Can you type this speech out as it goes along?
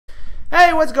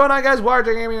Hey, what's going on, guys?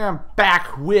 HardCore Gaming. I'm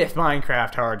back with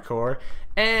Minecraft Hardcore.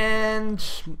 And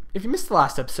if you missed the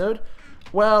last episode,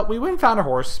 well, we went and found a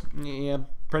horse. Yeah,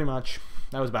 pretty much.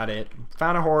 That was about it.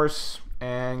 Found a horse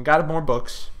and got more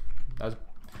books.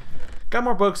 Got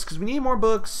more books because we need more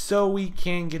books so we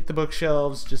can get the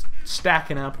bookshelves just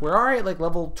stacking up. We're already at like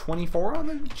level 24 on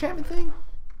the enchantment thing,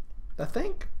 I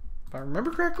think, if I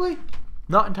remember correctly.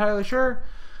 Not entirely sure.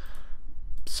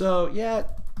 So yeah,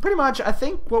 pretty much I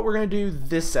think what we're gonna do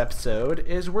this episode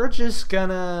is we're just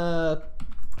gonna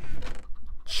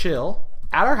chill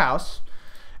at our house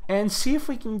and see if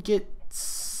we can get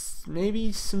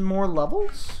maybe some more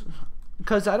levels,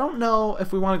 because I don't know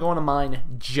if we want to go on a mine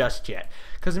just yet.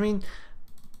 Because I mean,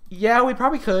 yeah, we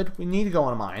probably could. We need to go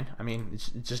on a mine. I mean,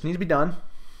 it just needs to be done.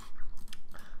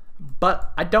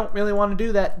 But I don't really want to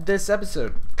do that this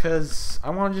episode because I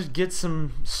want to just get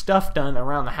some stuff done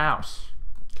around the house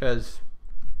because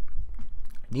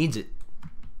it needs it. I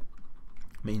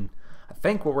mean, I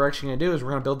think what we're actually going to do is we're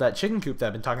going to build that chicken coop that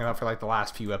I've been talking about for like the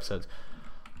last few episodes.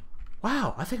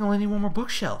 Wow, I think I only need one more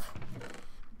bookshelf.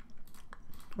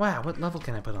 Wow, what level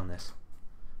can I put on this?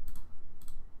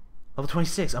 Level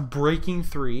 26. I'm breaking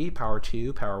 3. Power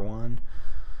 2. Power 1.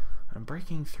 I'm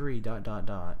breaking 3. ... I'm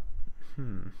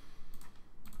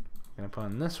going to put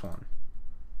on this one.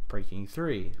 Breaking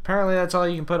 3. Apparently that's all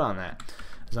you can put on that,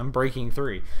 is I'm breaking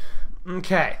 3.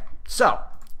 Okay, so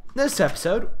this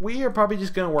episode we are probably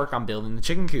just going to work on building the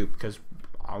chicken coop because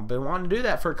I've been wanting to do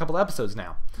that for a couple episodes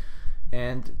now.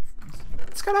 And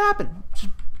it's going to happen. Just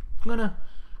going to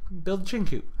build the chicken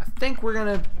coop. I think we're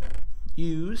going to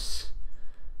use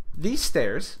these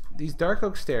stairs, these dark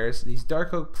oak stairs, these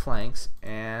dark oak planks,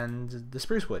 and the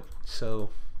spruce wood. So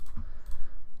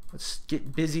let's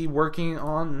get busy working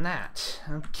on that.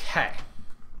 Okay.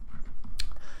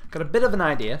 Got a bit of an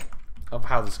idea of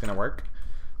how this is going to work.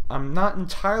 I'm not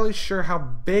entirely sure how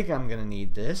big I'm going to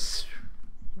need this.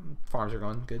 Farms are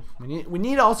going good. We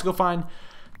need to also go find,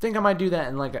 I think I might do that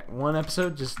in like one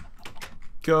episode, just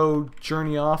go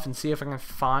journey off and see if I can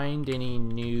find any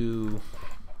new...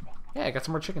 Yeah, I got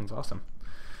some more chickens. Awesome.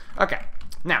 Okay,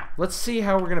 now let's see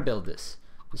how we're gonna build this.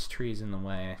 This tree is in the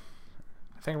way.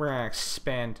 I think we're gonna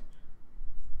expand.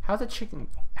 How did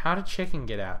chicken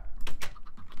get out?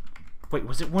 Wait,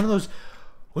 was it one of those?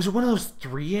 Was it one of those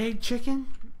 3-egg chicken?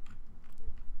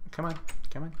 Come on,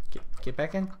 come on, get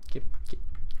back in. Get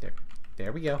there.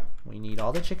 There we go. We need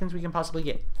all the chickens we can possibly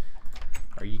get.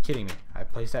 Are you kidding me? I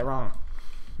placed that wrong.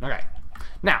 Okay.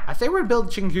 Now I think we're gonna build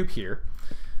the chicken coop here.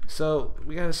 So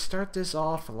we gotta start this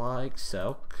off like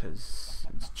so, because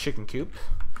it's chicken coop.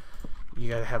 You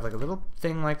gotta have like a little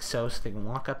thing like so they can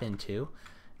walk up into.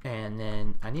 And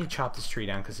then I need to chop this tree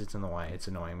down because it's in the way. It's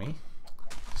annoying me.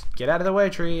 Just get out of the way,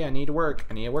 tree. I need to work.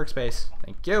 I need a workspace.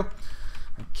 Thank you.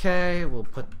 Okay, we'll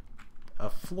put a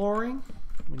flooring.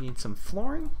 We need some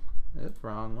flooring. Oops,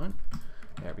 wrong one.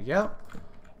 There we go.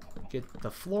 Get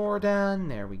the floor done.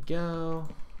 There we go.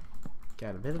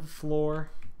 Got a bit of a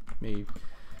floor. Maybe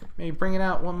bring it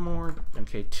out one more.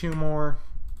 Okay, 2 more.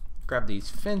 Grab these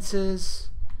fences.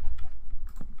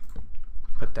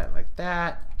 Put that like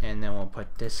that. And then we'll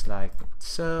put this like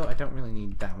so. I don't really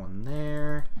need that one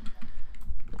there.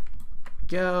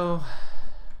 Go.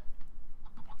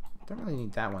 Don't really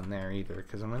need that one there either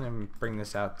because I'm going to bring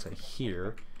this out to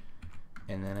here.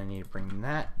 And then I need to bring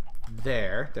that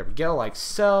there. There we go, like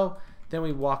so. Then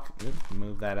we walk. Oops,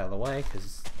 move that out of the way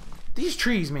because these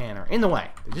trees, man, are in the way.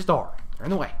 They just are. They're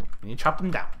in the way. We need to chop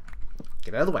them down.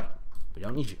 Get out of the way. We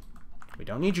don't need you. We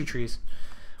don't need you, trees.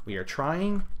 We are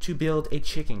trying to build a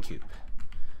chicken coop,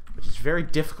 which is very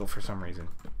difficult for some reason.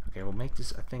 Okay, we'll make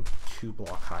this, I think, 2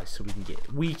 block high so we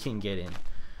can get in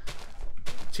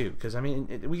too. Because I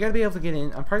mean, we gotta be able to get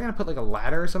in. I'm probably gonna put like a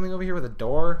ladder or something over here with a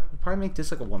door. We'll probably make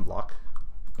this like a 1 block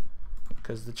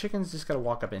because the chickens just gotta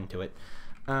walk up into it.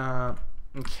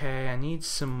 Okay, I need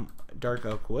some dark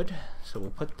oak wood, so we'll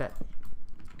put that.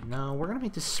 No, we're gonna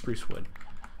make this spruce wood.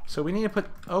 So we need to put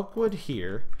oak wood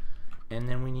here, and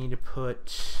then we need to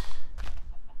put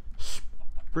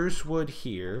spruce wood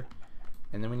here,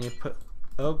 and then we need to put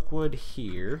oak wood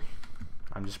here.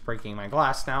 I'm just breaking my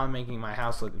glass now and making my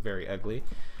house look very ugly,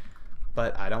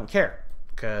 but I don't care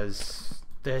because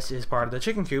this is part of the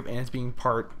chicken coop and it's being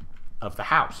part of the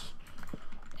house.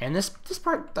 And this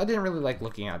part I didn't really like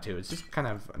looking out to. It's just kind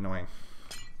of annoying.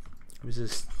 It was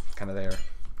just kind of there.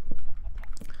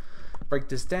 Break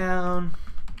this down.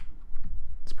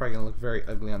 It's probably gonna look very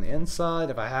ugly on the inside.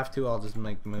 If I have to, I'll just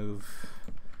move.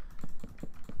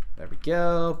 There we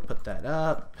go. Put that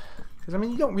up. Because I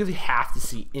mean, you don't really have to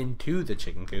see into the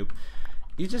chicken coop.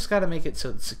 You just got to make it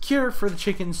so it's secure for the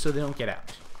chickens so they don't get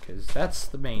out. Because that's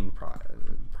the main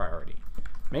priority.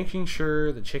 making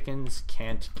sure the chickens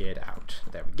can't get out.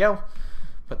 There we go.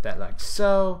 Put that like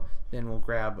so. Then we'll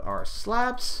grab our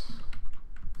slabs.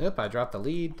 Oop, I dropped the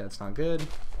lead. That's not good.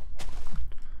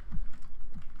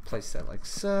 Place that like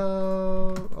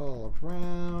so, all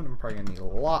around. I'm probably gonna need a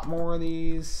lot more of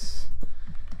these.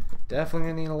 Definitely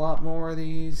gonna need a lot more of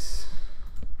these.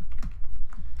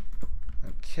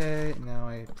 Okay, now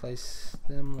I place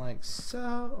them like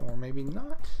so, or maybe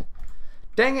not.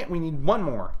 Dang it, we need one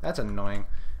more. That's annoying.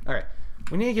 Alright,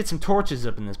 we need to get some torches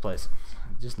up in this place.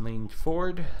 Just lean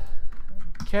forward.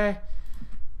 Okay.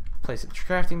 Place a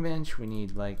crafting bench. We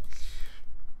need like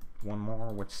one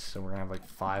more, which so we're gonna have like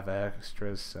 5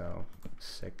 extras, so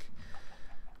sick.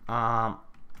 I'm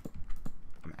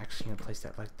actually gonna place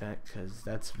that like that because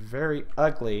that's very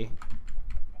ugly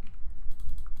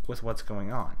with what's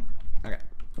going on. Okay,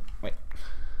 wait.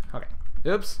 Okay,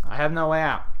 oops, I have no way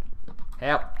out.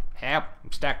 Help, help,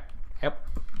 I'm stuck. Help.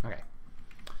 Okay.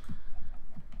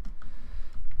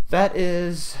 That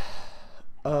is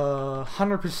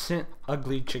 100%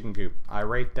 ugly chicken coop. I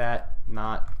rate that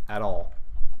not at all.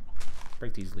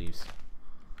 Break these leaves.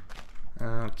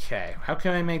 Okay, how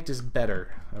can I make this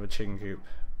better of a chicken coop?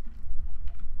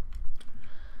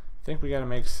 I think we gotta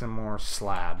make some more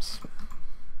slabs.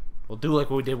 We'll do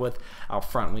like what we did with out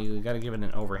front. We gotta give it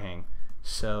an overhang.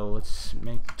 So let's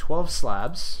make 12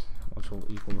 slabs, which will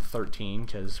equal 13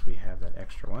 because we have that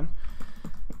extra one.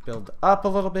 Build up a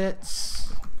little bit.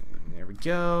 There we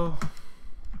go.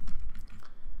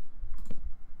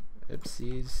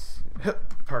 Oopsies.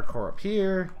 HardCore up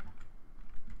here.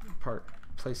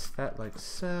 Place that like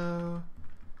so.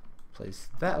 Place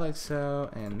that like so,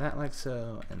 and that like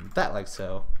so, and that like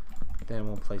so. Then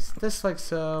we'll place this like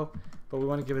so, but we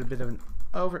want to give it a bit of an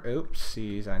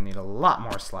oopsies, I need a lot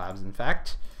more slabs, in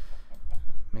fact.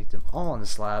 Make them all into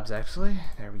slabs, actually.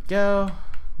 There we go.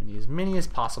 We need as many as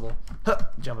possible.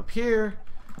 Jump up here.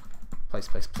 Place,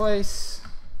 place, place.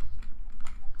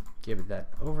 Give it that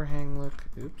overhang look.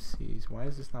 Oopsies, why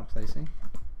is this not placing?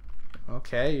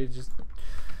 Okay, you just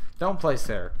don't place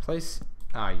there. Place.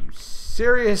 Are you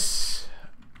serious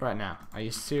right now? Are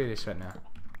you serious right now?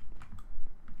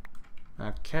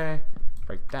 Okay,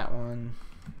 break that one.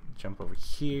 Jump over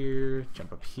here.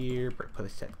 Jump up here. Put a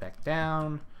set back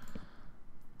down.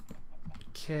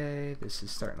 Okay, this is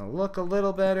starting to look a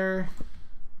little better.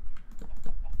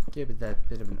 Give it that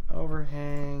bit of an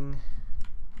overhang.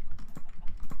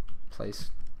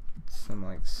 Place some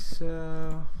like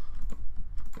so.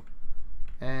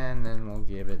 And then we'll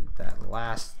give it that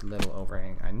last little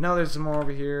overhang. I know there's some more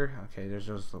over here. Okay, there's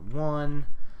just the one.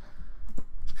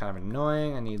 It's kind of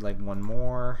annoying. I need like one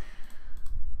more.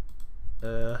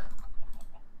 It's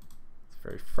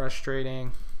very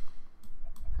frustrating.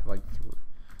 I have like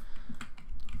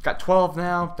got 12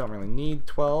 now. Don't really need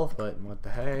 12, but what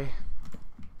the hey.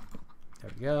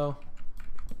 There we go.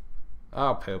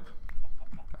 Oh, poop.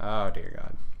 Oh, dear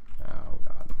God. Oh,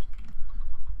 God.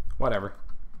 Whatever.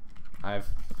 I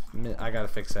gotta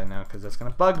fix that now because that's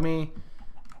gonna bug me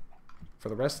for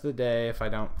the rest of the day if I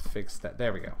don't fix that.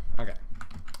 There we go. Okay.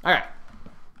 Alright.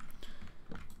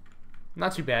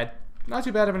 Not too bad. Not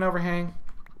too bad of an overhang.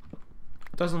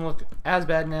 Doesn't look as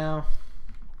bad now.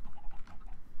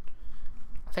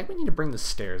 I think we need to bring the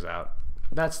stairs out.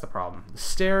 That's the problem. The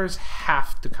stairs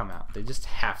have to come out. They just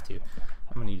have to.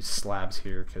 I'm gonna use slabs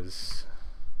here because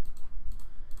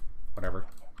whatever.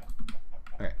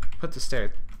 Okay, put the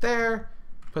stair there,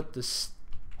 put this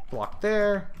block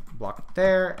there,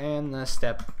 and the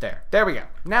step there. There we go.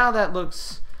 Now that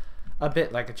looks a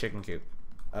bit like a chicken coop.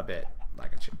 A bit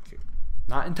like a chicken coop.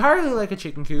 Not entirely like a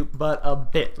chicken coop, but a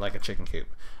bit like a chicken coop.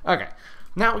 Okay,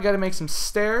 now we gotta make some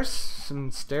stairs.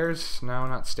 Some stairs. No,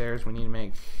 not stairs. We need to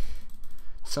make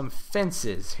some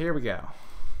fences. Here we go.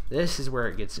 This is where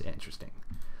it gets interesting.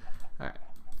 Alright,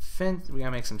 fence. We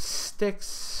gotta make some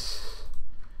sticks.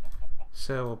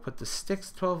 So we'll put the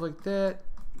sticks 12 like that,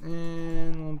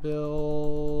 and we'll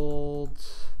build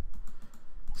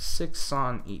 6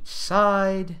 on each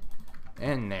side,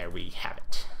 and there we have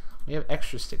it. We have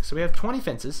extra sticks, so we have 20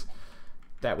 fences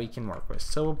that we can work with.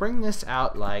 So we'll bring this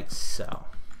out like so.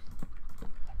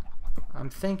 I'm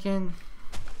thinking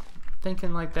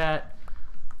like that.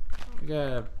 We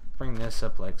gotta bring this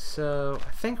up like so.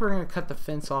 I think we're gonna cut the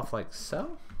fence off like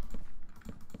so.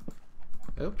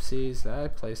 Oopsies, I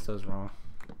placed those wrong.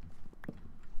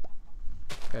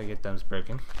 Gotta get those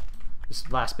broken.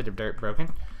 This last bit of dirt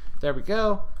broken. There we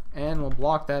go. And we'll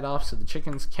block that off so the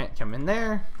chickens can't come in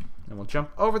there. And we'll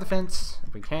jump over the fence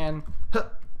if we can. Huh.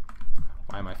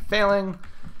 Why am I failing?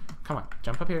 Come on,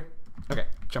 jump up here. Okay,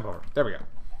 jump over. There we go.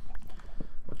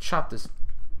 We'll chop this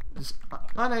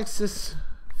annex this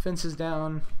fences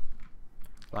down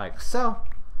like so.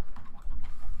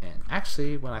 And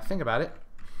actually, when I think about it,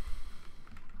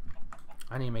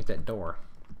 I need to make that door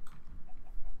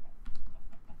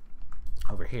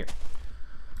over here.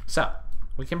 So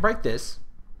we can break this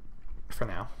for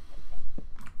now.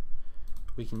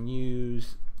 We can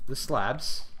use the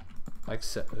slabs like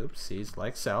so. Oopsies,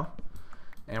 like so.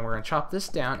 And we're gonna chop this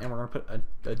down, and we're gonna put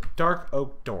a dark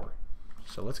oak door.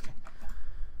 So let's.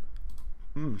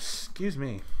 Excuse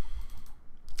me.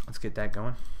 Let's get that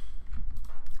going.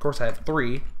 Of course, I have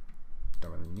 3.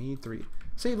 Don't really need 3.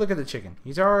 See, look at the chicken.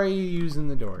 He's already using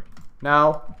the door.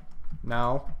 No,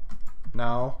 no,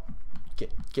 no.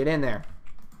 Get in there.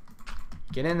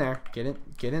 Get in there.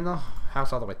 Get in the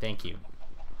house all the way. Thank you.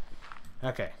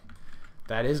 Okay,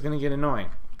 that is gonna get annoying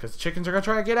because chickens are gonna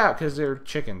try to get out because they're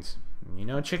chickens. You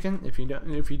know, chicken. If you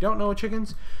don't know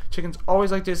chickens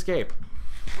always like to escape.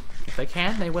 If they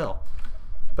can, they will.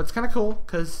 But it's kind of cool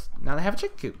because now they have a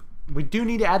chicken coop. We do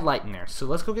need to add light in there, so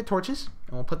let's go get torches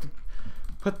and we'll put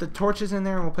the torches in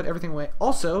there and we'll put everything away.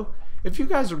 Also, if you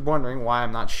guys are wondering why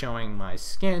I'm not showing my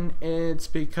skin, it's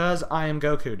because I am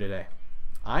Goku today.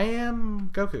 I am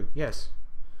Goku. Yes,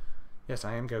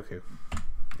 I am Goku.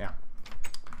 Yeah.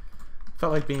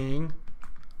 Felt like being.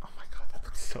 Oh my god, that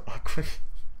looks so ugly.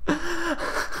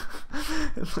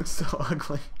 It looks so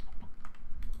ugly.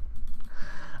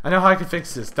 I know how I can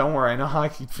fix this. Don't worry, I know how I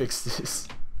can fix this.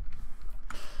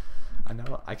 I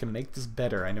know I can make this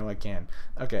better. I know I can.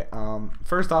 Okay,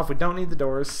 first off, we don't need the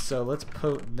doors, so let's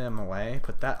put them away.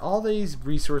 Put all these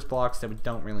resource blocks that we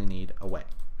don't really need away.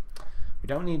 We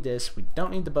don't need this. We don't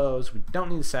need the bows. We don't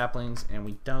need the saplings, and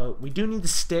we do need the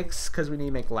sticks because we need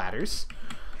to make ladders.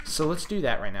 So let's do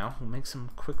that right now. We'll make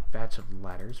some quick batch of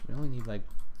ladders. We only need like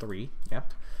 3.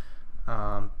 Yep.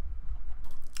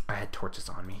 I had torches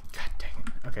on me. God dang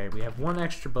it. Okay, we have 1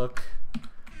 extra book.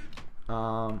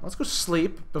 Let's go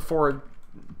sleep before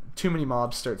too many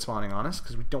mobs start spawning on us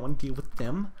because we don't want to deal with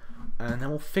them. And then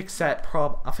we'll fix that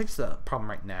problem. I'll fix the problem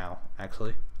right now,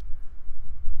 actually.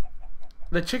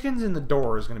 The chickens in the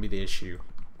door is going to be the issue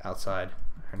outside.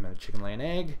 Another chicken lay an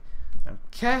egg.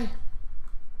 Okay.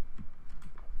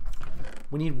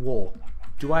 We need wool.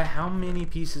 How many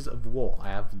pieces of wool?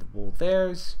 I have the wool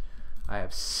there's. I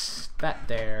have that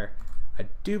there. I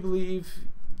do believe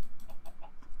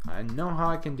I know how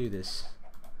I can do this.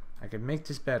 I can make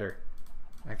this better.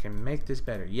 I can make this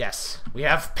better. Yes, we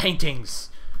have paintings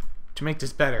to make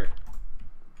this better.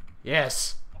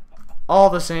 Yes, all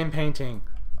the same painting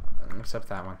except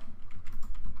that one.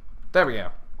 There we go.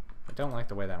 I don't like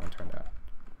the way that one turned out.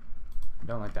 I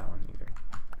don't like that one either.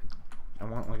 I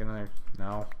want like another.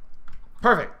 No.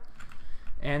 Perfect.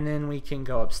 And then we can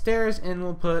go upstairs and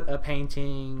we'll put a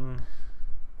painting.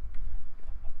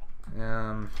 Put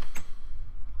a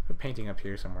painting up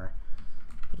here somewhere.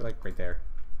 Put it like right there.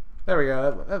 There we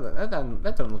go.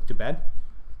 That don't look too bad.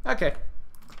 Okay.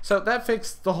 So that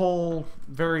fixed the whole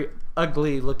very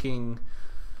ugly looking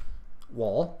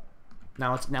wall.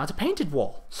 Now it's a painted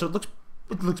wall. So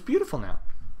it looks beautiful now.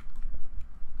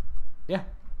 Yeah.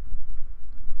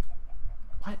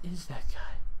 What is that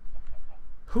guy?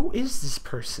 Who is this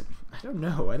person? I don't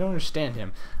know. I don't understand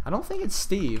him. I don't think it's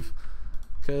Steve.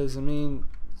 Because, I mean,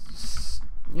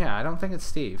 yeah, I don't think it's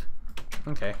Steve.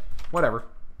 Okay, whatever.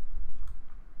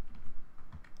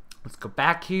 Let's go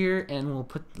back here and we'll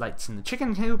put lights in the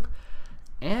chicken coop.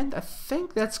 And I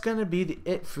think that's going to be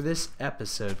it for this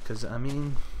episode. Because, I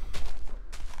mean,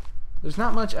 there's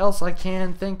not much else I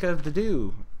can think of to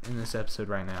do in this episode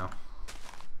right now.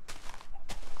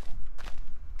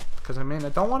 Because, I mean, I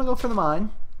don't want to go for the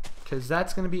mine. Because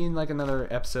that's going to be in, like, another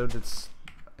episode that's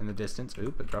in the distance.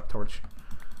 Oop, a drop torch.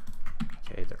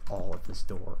 Okay, they're all at this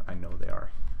door. I know they are.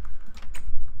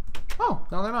 Oh,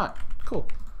 no, they're not. Cool.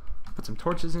 Put some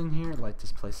torches in here. Light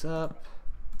this place up.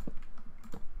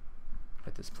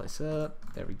 Light this place up.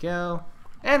 There we go.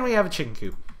 And we have a chicken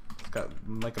coop. It's got,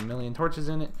 like, 1,000,000 torches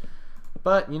in it.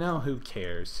 But, you know, who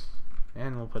cares?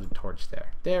 And we'll put a torch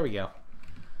there. There we go.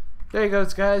 There you go,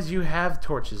 guys. You have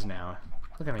torches now.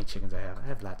 Look how many chickens I have. I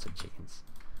have lots of chickens.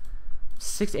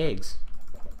 6 eggs.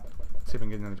 Let's see if we can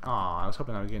get another. Aw, I was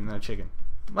hoping I would get another chicken.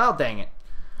 Well, dang it.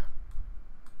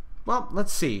 Well,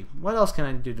 let's see. What else can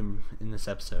I do in this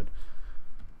episode?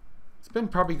 It's been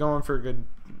probably going for a good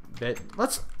bit.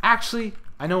 Let's actually.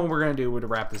 I know what we're gonna do to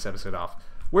wrap this episode off.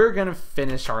 We're gonna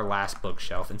finish our last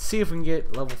bookshelf and see if we can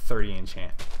get level 30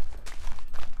 enchant.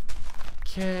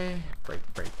 Okay.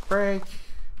 Break. Break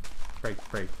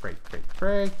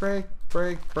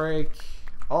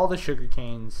all the sugar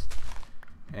canes,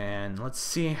 and let's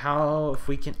see if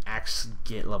we can actually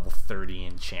get level 30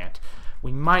 enchant.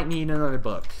 We might need another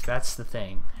book. That's the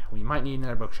thing. We might need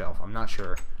another bookshelf. I'm not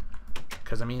sure,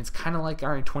 because I mean it's kind of like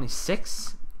already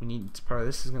 26. We need to, probably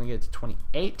this is gonna get to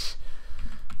 28.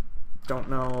 Don't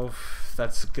know if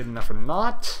that's good enough or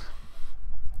not.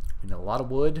 We need a lot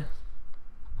of wood.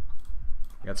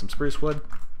 We got some spruce wood.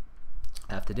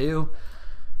 Have to do.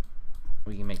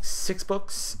 We can make 6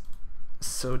 books,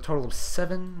 so a total of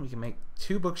 7. We can make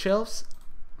 2 bookshelves.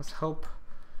 Let's hope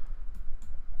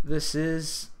this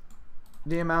is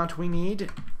the amount we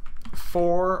need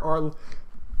for our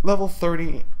level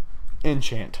 30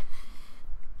 enchant.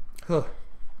 Huh.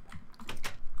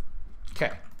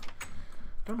 Okay.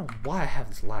 Don't know why I have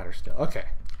this ladder still. Okay,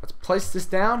 let's place this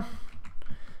down.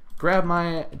 Grab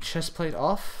my chest plate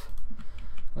off.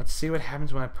 Let's see what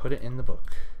happens when I put it in the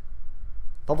book.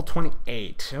 Level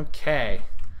 28. Okay.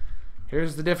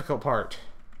 Here's the difficult part.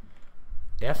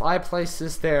 If I place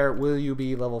this there, will you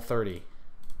be level 30?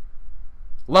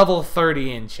 Level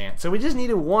 30 enchant. So we just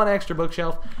needed 1 extra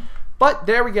bookshelf. But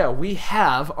there we go. We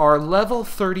have our level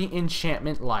 30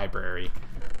 enchantment library.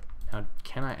 Now,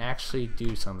 can I actually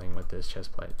do something with this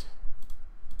chest plate?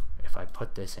 If I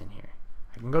put this in here.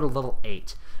 I can go to level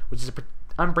 8, which is a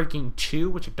Unbreaking 2,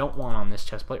 which I don't want on this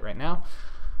chest plate right now.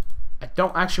 I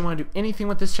don't actually want to do anything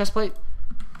with this chest plate,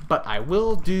 but I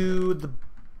will do the...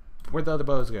 Where'd the other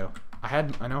bows go?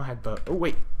 I know I had bow. Oh,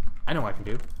 wait. I know what I can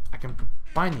do. I can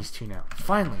combine these 2 now.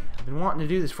 Finally. I've been wanting to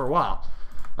do this for a while.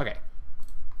 Okay.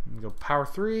 Go power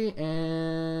 3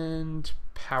 and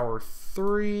power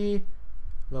 3.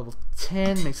 Level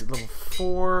 10 makes it level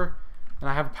 4. And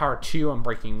I have a power 2. I'm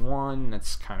breaking 1.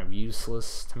 That's kind of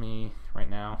useless to me right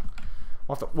now.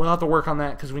 We'll have to work on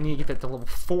that because we need to get that to level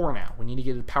 4 now. We need to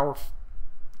get it to power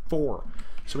 4.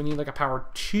 So we need like a power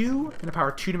 2 and a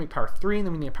power 2 to make power 3, and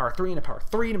then we need a power 3 and a power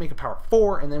 3 to make a power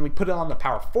 4, and then we put it on the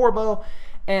power 4 bow,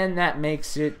 and that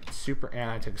makes it super.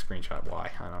 And I took a screenshot.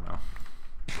 Why? I don't know.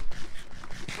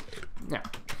 Yeah.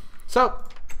 So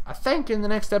I think in the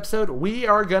next episode we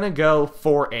are gonna go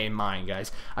for a mine,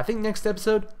 guys. I think next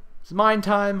episode is mine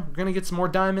time. We're gonna get some more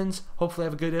diamonds. Hopefully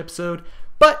have a good episode.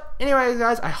 But anyway,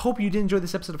 guys, I hope you did enjoy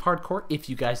this episode of HardCore. If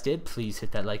you guys did, please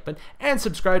hit that like button and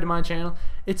subscribe to my channel.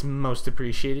 It's most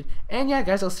appreciated. And yeah,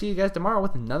 guys, I'll see you guys tomorrow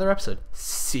with another episode.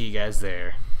 See you guys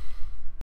there.